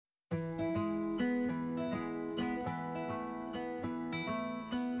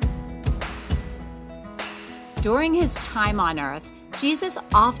During his time on earth, Jesus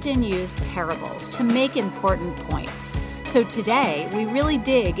often used parables to make important points. So today, we really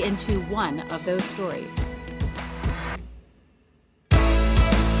dig into one of those stories.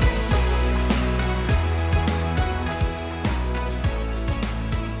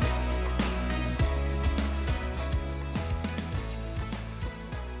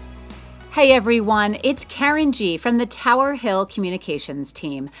 Hey everyone, it's Karen G. from the Tower Hill Communications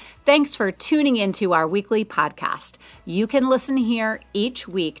team. Thanks for tuning into our weekly podcast. You can listen here each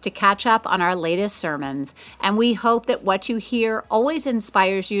week to catch up on our latest sermons, and we hope that what you hear always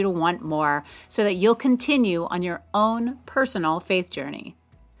inspires you to want more so that you'll continue on your own personal faith journey.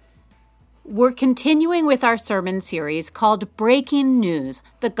 We're continuing with our sermon series called Breaking News,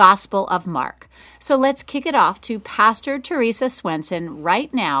 the Gospel of Mark. So let's kick it off to Pastor Teresa Swenson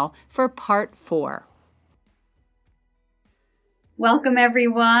right now for part 4. Welcome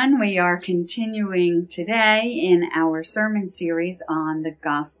everyone. We are continuing today in our sermon series on the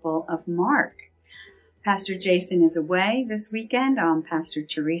Gospel of Mark. Pastor Jason is away this weekend. I'm Pastor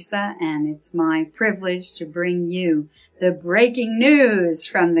Teresa, and it's my privilege to bring you the breaking news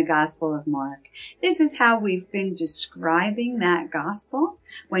from the Gospel of Mark. This is how we've been describing that gospel.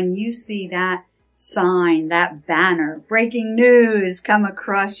 When you see that sign, that banner, breaking news come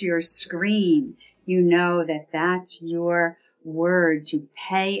across your screen, you know that that's your word to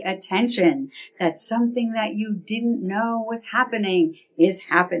pay attention, that something that you didn't know was happening is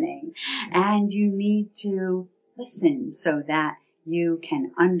happening, and you need to listen so that you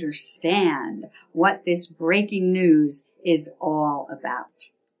can understand what this breaking news is all about.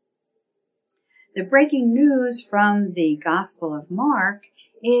 The breaking news from the Gospel of Mark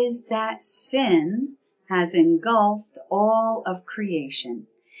is that sin has engulfed all of creation.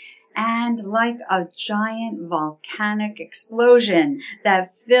 And like a giant volcanic explosion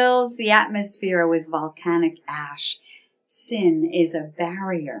that fills the atmosphere with volcanic ash, sin is a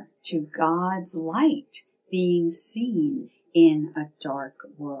barrier to God's light being seen in a dark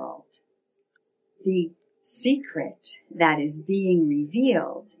world. The secret that is being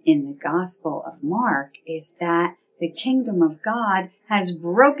revealed in the Gospel of Mark is that the kingdom of God has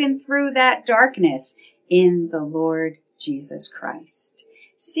broken through that darkness in the Lord Jesus Christ.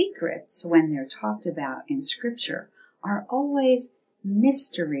 Secrets, when they're talked about in Scripture, are always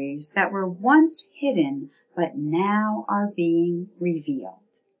mysteries that were once hidden but now are being revealed.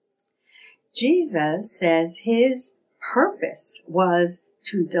 Jesus says his purpose was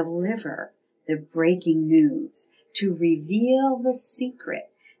to deliver the breaking news, to reveal the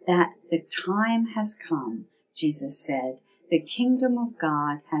secret that the time has come. Jesus said, "The kingdom of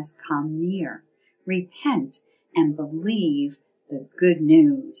God has come near. Repent and believe the good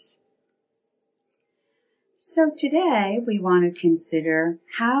news." So today we want to consider,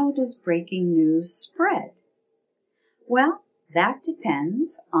 how does breaking news spread? Well, that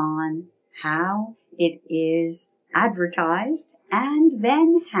depends on how it is advertised and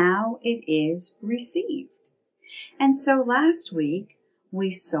then how it is received. And so last week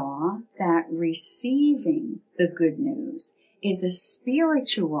we saw that receiving the good news is a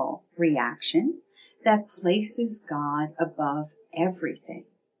spiritual reaction that places God above everything.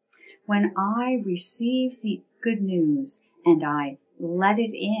 When I receive the good news and I let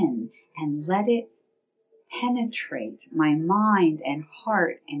it in and let it penetrate my mind and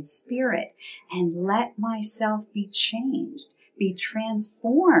heart and spirit and let myself be changed, be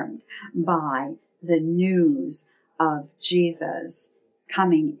transformed by the news of Jesus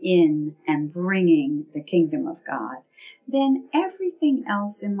coming in and bringing the kingdom of God, then everything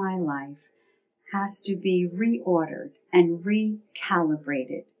else in my life has to be reordered and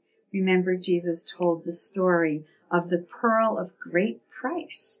recalibrated. Remember, Jesus told the story of the pearl of great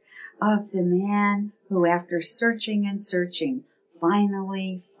price, of the man who, after searching and searching,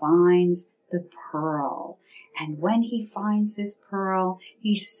 finally finds the pearl. And when he finds this pearl,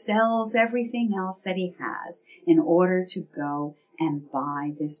 he sells everything else that he has in order to go and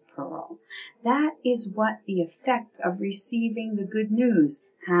buy this pearl. That is what the effect of receiving the good news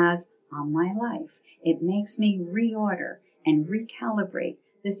has on my life. It makes me reorder and recalibrate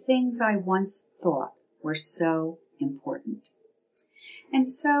the things I once thought were so important. And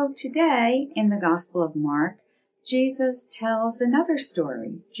so today in the Gospel of Mark, Jesus tells another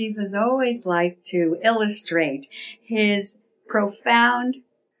story. Jesus always liked to illustrate his profound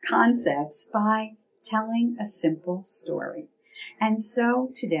concepts by telling a simple story. And so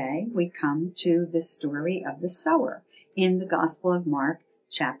today we come to the story of the sower in the Gospel of Mark,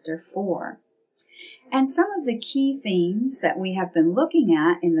 chapter 4. And some of the key themes that we have been looking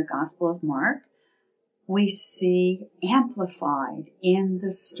at in the Gospel of Mark, we see amplified in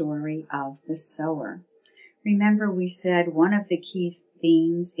the story of the sower. Remember, we said one of the key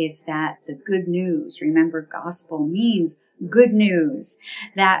themes is that the good news, remember, gospel means good news.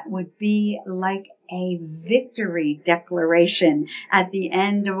 That would be like a victory declaration at the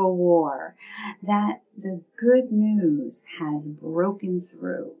end of a war, that the good news has broken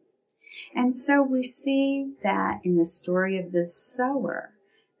through. And so we see that in the story of the sower,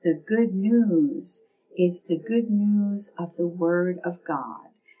 the good news is the good news of the Word of God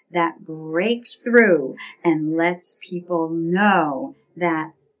that breaks through and lets people know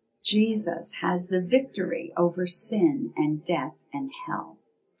that Jesus has the victory over sin and death and hell.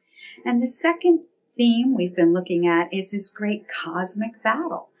 And the second theme we've been looking at is this great cosmic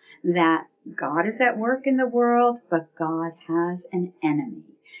battle, that God is at work in the world, but God has an enemy.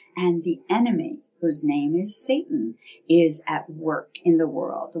 And the enemy, whose name is Satan, is at work in the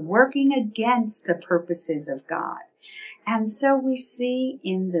world, working against the purposes of God. And so we see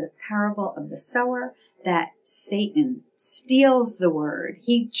in the parable of the sower that Satan steals the word.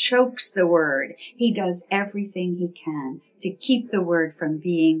 He chokes the word. He does everything he can to keep the word from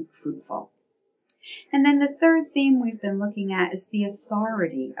being fruitful. And then the third theme we've been looking at is the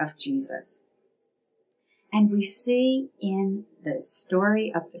authority of Jesus. And we see in the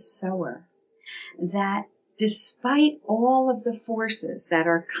story of the sower that despite all of the forces that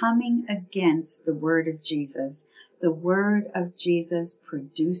are coming against the word of Jesus, the word of Jesus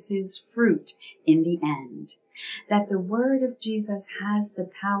produces fruit in the end. That the word of Jesus has the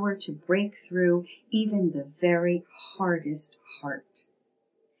power to break through even the very hardest heart.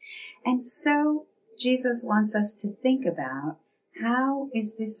 And so Jesus wants us to think about, how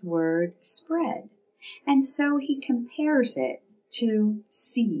is this word spread? And so he compares it to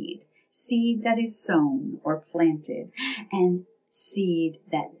seed that is sown or planted, and seed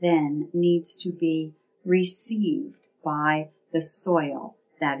that then needs to be received by the soil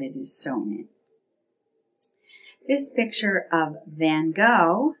that it is sown in. This picture of Van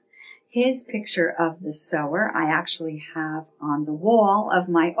Gogh, his picture of the sower, I actually have on the wall of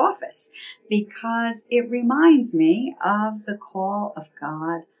my office because it reminds me of the call of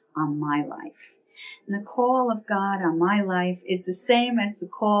God on my life. And the call of God on my life is the same as the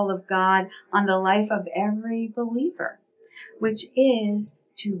call of God on the life of every believer, which is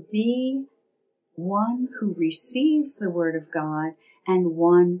to be one who receives the word of God and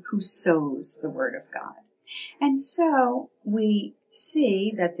one who sows the word of God. And so we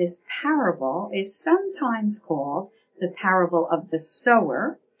see that this parable is sometimes called the parable of the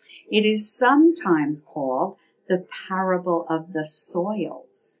sower. It is sometimes called the parable of the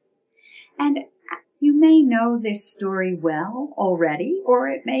soils. And you may know this story well already, or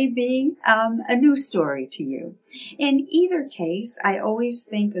it may be a new story to you. In either case, I always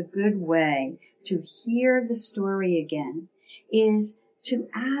think a good way to hear the story again is to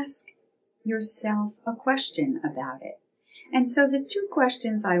ask yourself a question about it. And so the two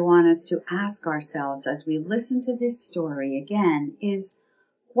questions I want us to ask ourselves as we listen to this story again is,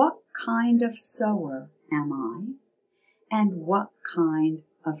 what kind of sower am I? And what kind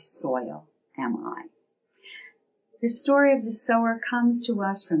of soil am I? The story of the sower comes to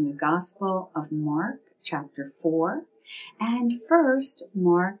us from the Gospel of Mark, chapter 4. And first,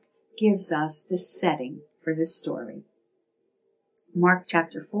 Mark gives us the setting for the story. Mark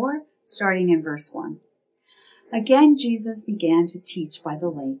chapter 4, starting in verse 1. Again, Jesus began to teach by the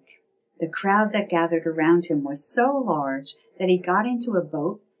lake. The crowd that gathered around him was so large that he got into a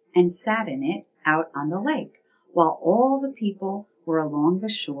boat and sat in it out on the lake, while all the people were along the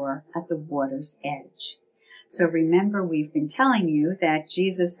shore at the water's edge. So remember, we've been telling you that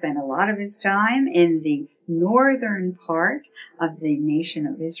Jesus spent a lot of his time in the northern part of the nation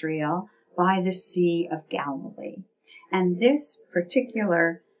of Israel by the Sea of Galilee. And this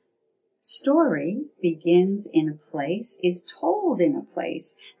particular story begins in a place, is told in a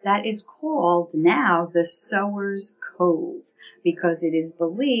place that is called now the Sower's Cove, because it is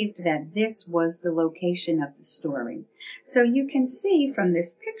believed that this was the location of the story. So you can see from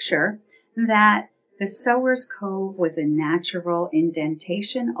this picture that the Sower's Cove was a natural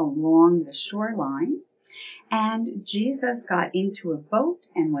indentation along the shoreline, and Jesus got into a boat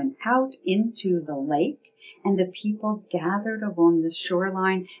and went out into the lake, and the people gathered along the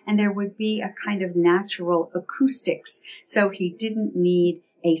shoreline, and there would be a kind of natural acoustics, so he didn't need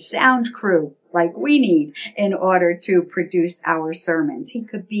a sound crew like we need in order to produce our sermons. He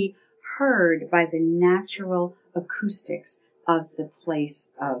could be heard by the natural acoustics of the place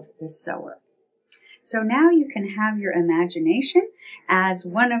of the sower. So now you can have your imagination as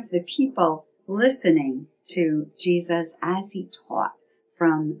one of the people listening to Jesus as he taught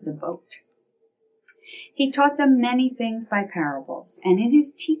from the boat. He taught them many things by parables, and in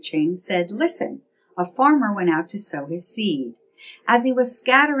his teaching said, "Listen, A farmer went out to sow his seed. As he was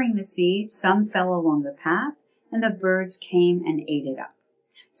scattering the seed, some fell along the path, and the birds came and ate it up.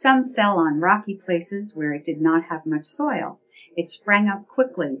 Some fell on rocky places where it did not have much soil. It sprang up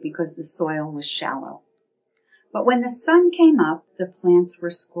quickly because the soil was shallow. But when the sun came up, the plants were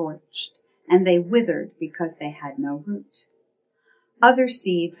scorched, and they withered because they had no root. Other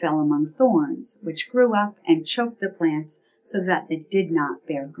seed fell among thorns, which grew up and choked the plants so that they did not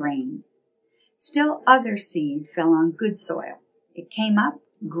bear grain. Still other seed fell on good soil. It came up,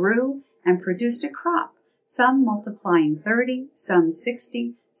 grew, and produced a crop, some multiplying 30, some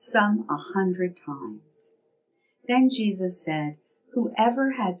 60, some 100 times. Then Jesus said,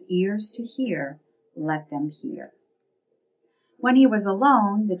 "Whoever has ears to hear, let them hear." When he was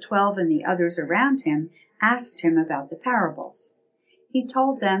alone, the 12 and the others around him asked him about the parables. He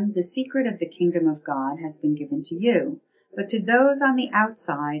told them, "The secret of the kingdom of God has been given to you, but to those on the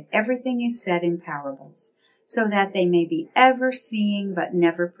outside, everything is said in parables, so that they may be ever seeing but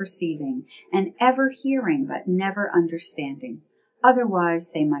never perceiving, and ever hearing but never understanding.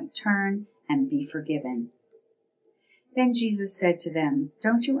 Otherwise they might turn and be forgiven." Then Jesus said to them,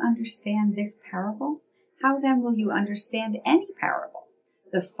 "Don't you understand this parable? How then will you understand any parable?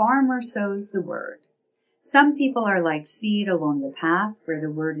 The farmer sows the word. Some people are like seed along the path where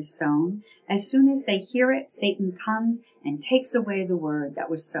the word is sown. As soon as they hear it, Satan comes and takes away the word that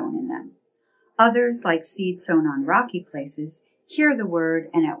was sown in them. Others, like seed sown on rocky places, hear the word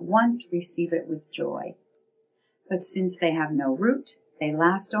and at once receive it with joy. But since they have no root, they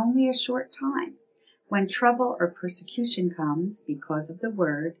last only a short time. When trouble or persecution comes because of the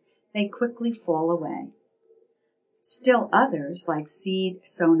word, they quickly fall away. Still others, like seed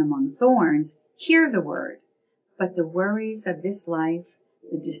sown among thorns, hear the word, but the worries of this life,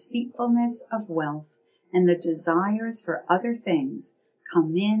 the deceitfulness of wealth, and the desires for other things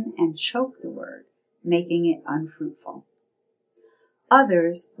come in and choke the word, making it unfruitful.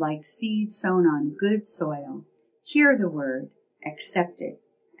 Others, like seed sown on good soil, hear the word, accept it,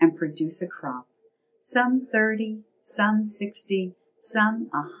 and produce a crop, some 30, some 60, some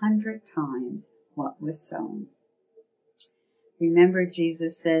 100 times what was sown. Remember,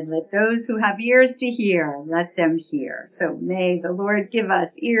 Jesus said, "Let those who have ears to hear, let them hear." So may the Lord give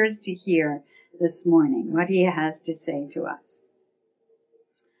us ears to hear this morning what he has to say to us.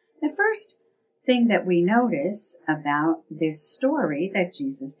 The first thing that we notice about this story that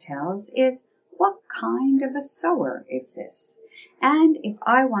Jesus tells is, what kind of a sower is this? And if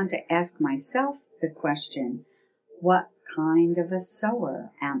I want to ask myself the question, what kind of a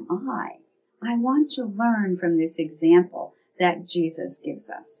sower am I? I want to learn from this example that Jesus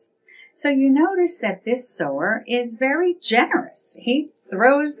gives us. So you notice that this sower is very generous. He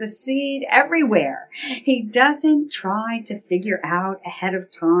throws the seed everywhere. He doesn't try to figure out ahead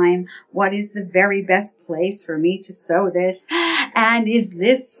of time what is the very best place for me to sow this, and is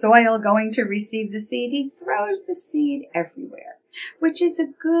this soil going to receive the seed? He throws the seed everywhere, which is a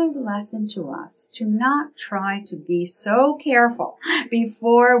good lesson to us, to not try to be so careful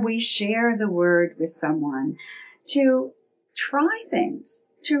before we share the word with someone, to try things,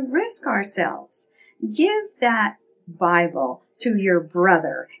 to risk ourselves. Give that Bible to your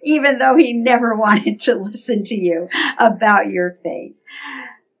brother, even though he never wanted to listen to you about your faith.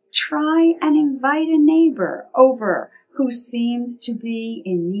 Try and invite a neighbor over who seems to be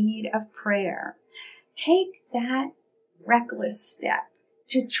in need of prayer. Take that reckless step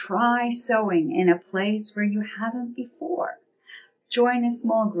to try sowing in a place where you haven't before. Join a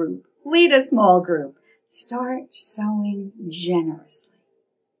small group, lead a small group. Start sowing generously.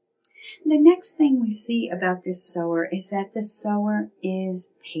 The next thing we see about this sower is that the sower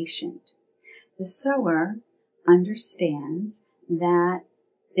is patient. The sower understands that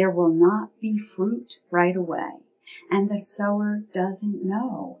there will not be fruit right away, and the sower doesn't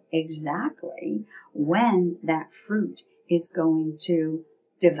know exactly when that fruit is going to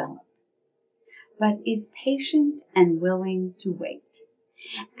develop, but is patient and willing to wait.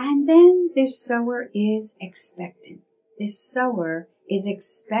 And then this sower is expectant. This sower is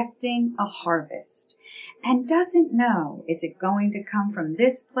expecting a harvest and doesn't know, is it going to come from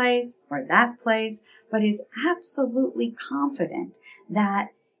this place or that place, but is absolutely confident that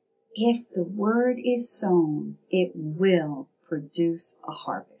if the word is sown, it will produce a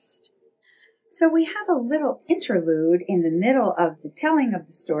harvest. So we have a little interlude in the middle of the telling of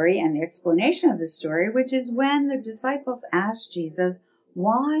the story and the explanation of the story, which is when the disciples asked Jesus,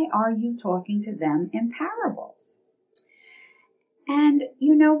 "Why are you talking to them in parables?" And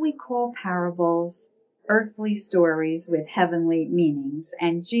we call parables earthly stories with heavenly meanings,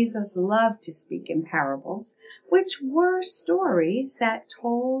 and Jesus loved to speak in parables, which were stories that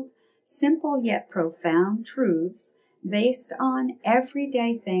told simple yet profound truths based on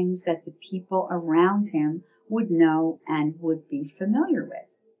everyday things that the people around him would know and would be familiar with.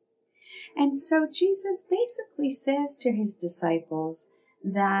 And so Jesus basically says to his disciples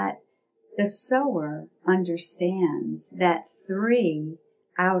that the sower understands that 3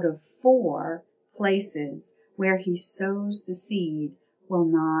 out of 4 places where he sows the seed will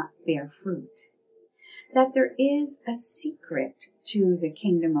not bear fruit. That there is a secret to the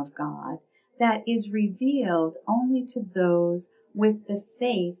kingdom of God that is revealed only to those with the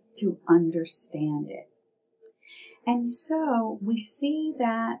faith to understand it. And so we see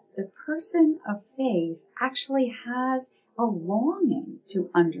that the person of faith actually has a longing to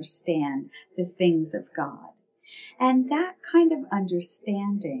understand the things of God. And that kind of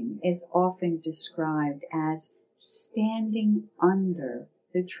understanding is often described as standing under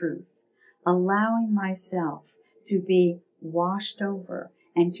the truth, allowing myself to be washed over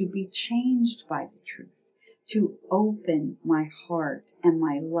and to be changed by the truth, to open my heart and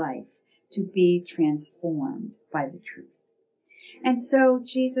my life to be transformed by the truth. And so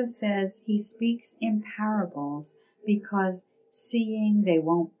Jesus says he speaks in parables because seeing they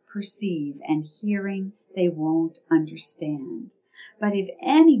won't perceive and hearing they won't understand. But if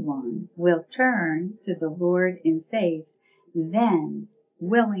anyone will turn to the Lord in faith, then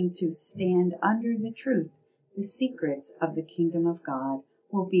willing to stand under the truth, the secrets of the kingdom of God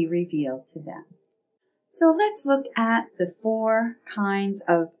will be revealed to them. So let's look at the 4 kinds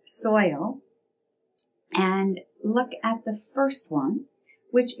of soil and look at the first one,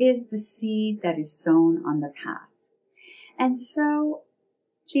 which is the seed that is sown on the path. And so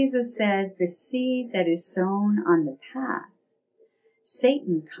Jesus said, the seed that is sown on the path,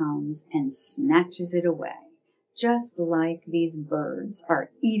 Satan comes and snatches it away, just like these birds are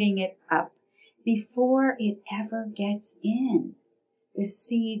eating it up before it ever gets in. The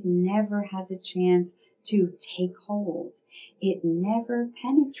seed never has a chance to take hold. It never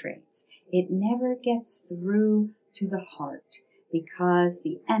penetrates. It never gets through to the heart because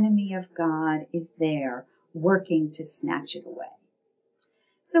the enemy of God is there working to snatch it away.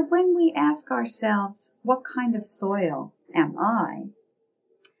 So when we ask ourselves, what kind of soil am I?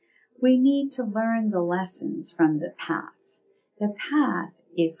 We need to learn the lessons from the path. The path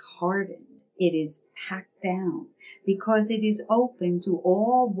is hardened. It is packed down because it is open to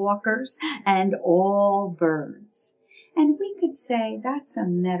all walkers and all birds. And we could say that's a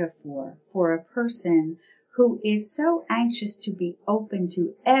metaphor for a person who is so anxious to be open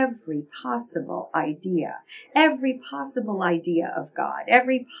to every possible idea of God,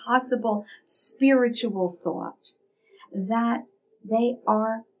 every possible spiritual thought, that they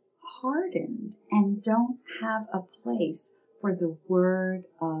are hardened and don't have a place for the word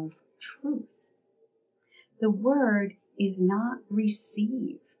of truth. The word is not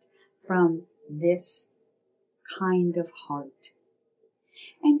received from this kind of heart.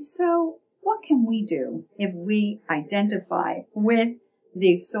 And so what can we do if we identify with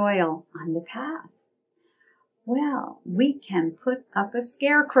the soil on the path? Well, we can put up a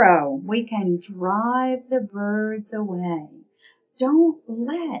scarecrow. We can drive the birds away. Don't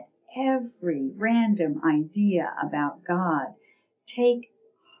let every random idea about God take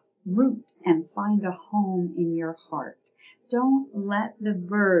root and find a home in your heart. Don't let the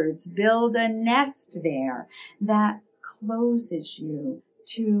birds build a nest there that closes you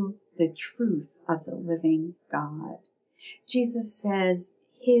to the truth of the living God. Jesus says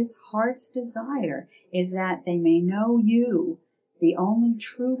his heart's desire is that they may know you, the only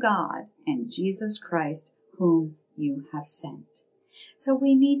true God, and Jesus Christ, whom you have sent. So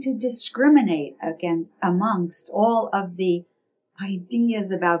we need to discriminate amongst all of the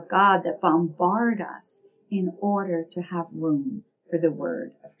ideas about God that bombard us in order to have room for the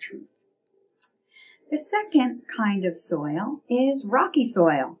word of truth. The second kind of soil is rocky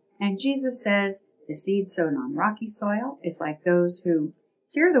soil. And Jesus says the seed sown on rocky soil is like those who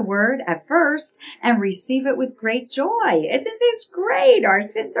hear the word at first and receive it with great joy. Isn't this great? Our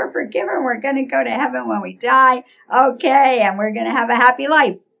sins are forgiven. We're going to go to heaven when we die. Okay, and we're going to have a happy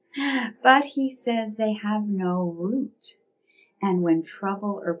life. But he says they have no root. And when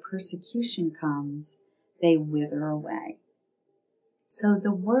trouble or persecution comes, they wither away. So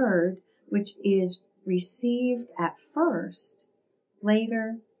the word, which is received at first,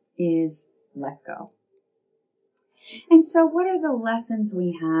 later is let go. And so what are the lessons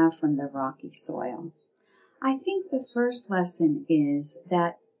we have from the rocky soil? I think the first lesson is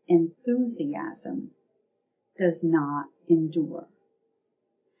that enthusiasm does not endure.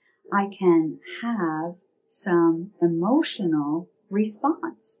 I can have some emotional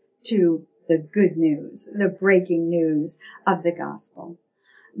response to the good news, the breaking news of the gospel.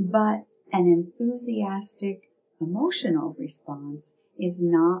 but an enthusiastic emotional response is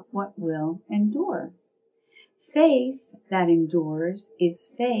not what will endure. Faith that endures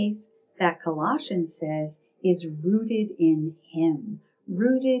is faith that Colossians says is rooted in Him,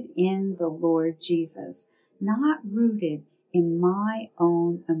 rooted in the Lord Jesus, not rooted in my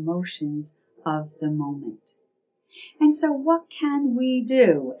own emotions of the moment. And so what can we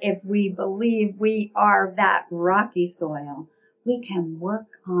do if we believe we are that rocky soil? We can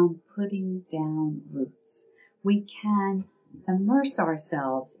work on putting down roots. We can immerse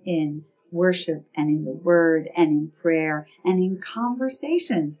ourselves in worship and in the Word and in prayer and in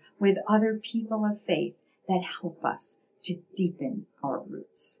conversations with other people of faith that help us to deepen our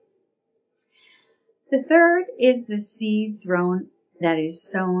roots. The third is the seed that is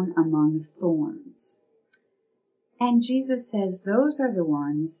sown among thorns. And Jesus says those are the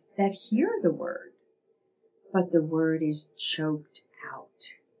ones that hear the word, but the word is choked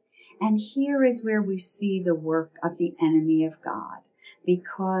out. And here is where we see the work of the enemy of God,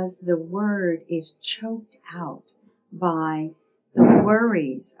 because the word is choked out by the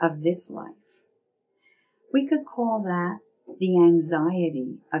worries of this life. We could call that the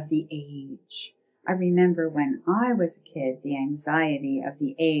anxiety of the age. I remember when I was a kid, the anxiety of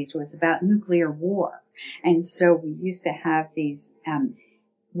the age was about nuclear war. And so we used to have these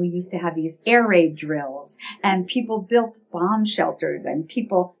air raid drills, and people built bomb shelters, and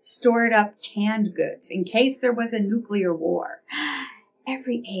people stored up canned goods in case there was a nuclear war.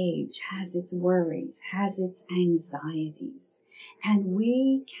 Every age has its worries, has its anxieties, and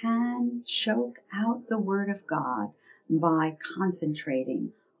we can choke out the word of God by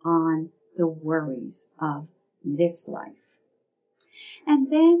concentrating on the worries of this life.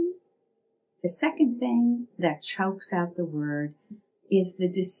 And then the second thing that chokes out the word is the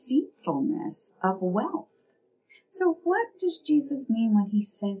deceitfulness of wealth. So what does Jesus mean when he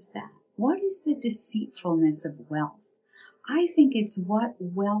says that? What is the deceitfulness of wealth? I think it's what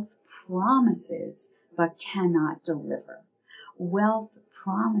wealth promises but cannot deliver. Wealth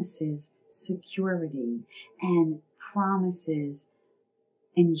promises security and promises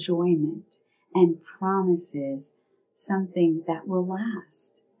enjoyment and promises something that will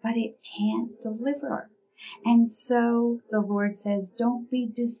last, but it can't deliver. And so the Lord says, don't be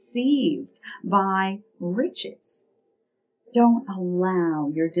deceived by riches. Don't allow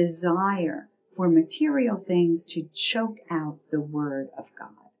your desire for material things to choke out the word of God.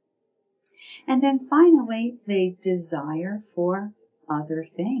 And then finally, the desire for other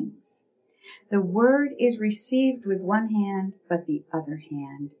things. The word is received with one hand, but the other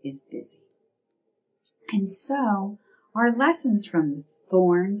hand is busy. And so our lessons from the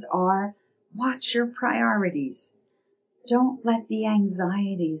thorns are: watch your priorities. Don't let the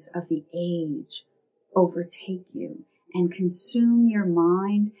anxieties of the age overtake you and consume your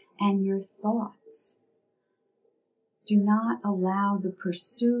mind and your thoughts. Do not allow the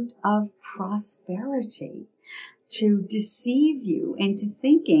pursuit of prosperity to deceive you into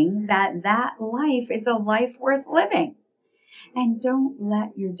thinking that that life is a life worth living. And don't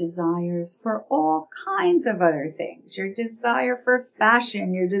let your desires for all kinds of other things, your desire for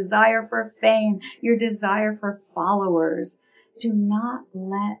fashion, your desire for fame, your desire for followers, do not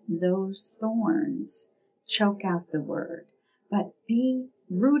let those thorns choke out the word, but be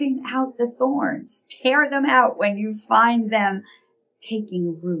rooting out the thorns. Tear them out when you find them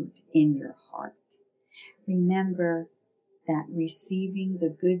taking root in your heart. Remember that receiving the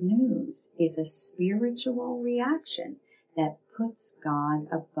good news is a spiritual reaction that puts God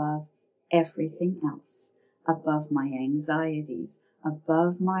above everything else, above my anxieties,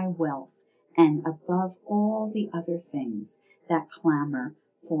 above my wealth, and above all the other things that clamor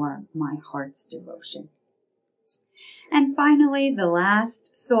for my heart's devotion. And finally, the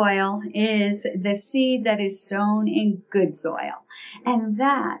last soil is the seed that is sown in good soil. And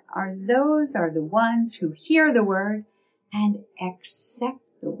those are the ones who hear the word and accept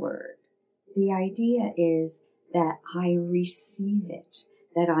the word. The idea is that I receive it,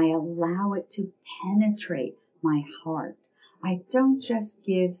 that I allow it to penetrate my heart. I don't just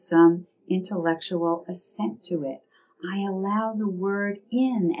give some intellectual assent to it. I allow the word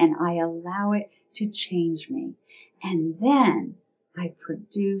in and I allow it to change me. And then I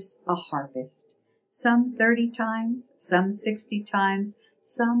produce a harvest. Some 30 times, some 60 times,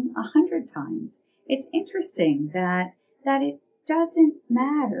 some 100 times. It's interesting that it doesn't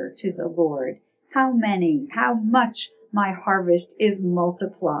matter to the Lord how much my harvest is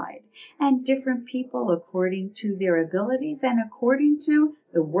multiplied. And different people, according to their abilities and according to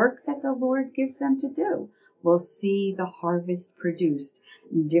the work that the Lord gives them to do, will see the harvest produced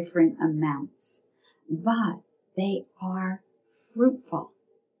in different amounts. But they are fruitful.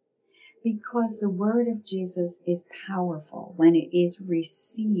 because the word of Jesus is powerful when it is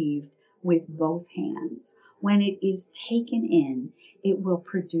received with both hands. When it is taken in, it will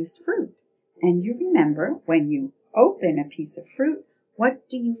produce fruit. And you remember, when you open a piece of fruit, what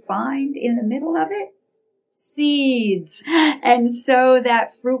do you find in the middle of it? Seeds. And so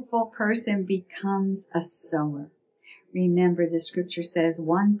that fruitful person becomes a sower. Remember, the scripture says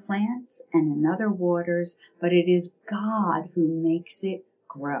one plants and another waters, but it is God who makes it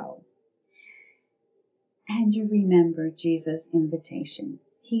grow. And you remember Jesus' invitation.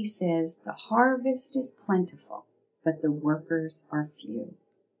 He says, the harvest is plentiful, but the workers are few.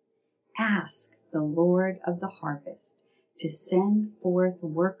 Ask the Lord of the harvest to send forth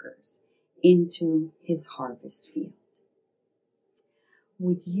workers into his harvest field.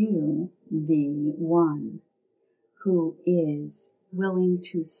 Would you be one who is willing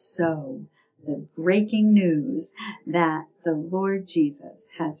to sow the breaking news that the Lord Jesus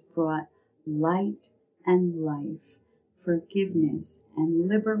has brought light and life, forgiveness and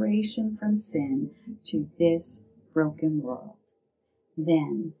liberation from sin to this broken world?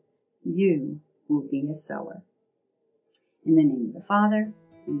 Then you will be a sower. In the name of the Father,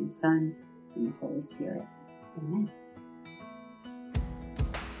 and the Son, and the Holy Spirit. Amen.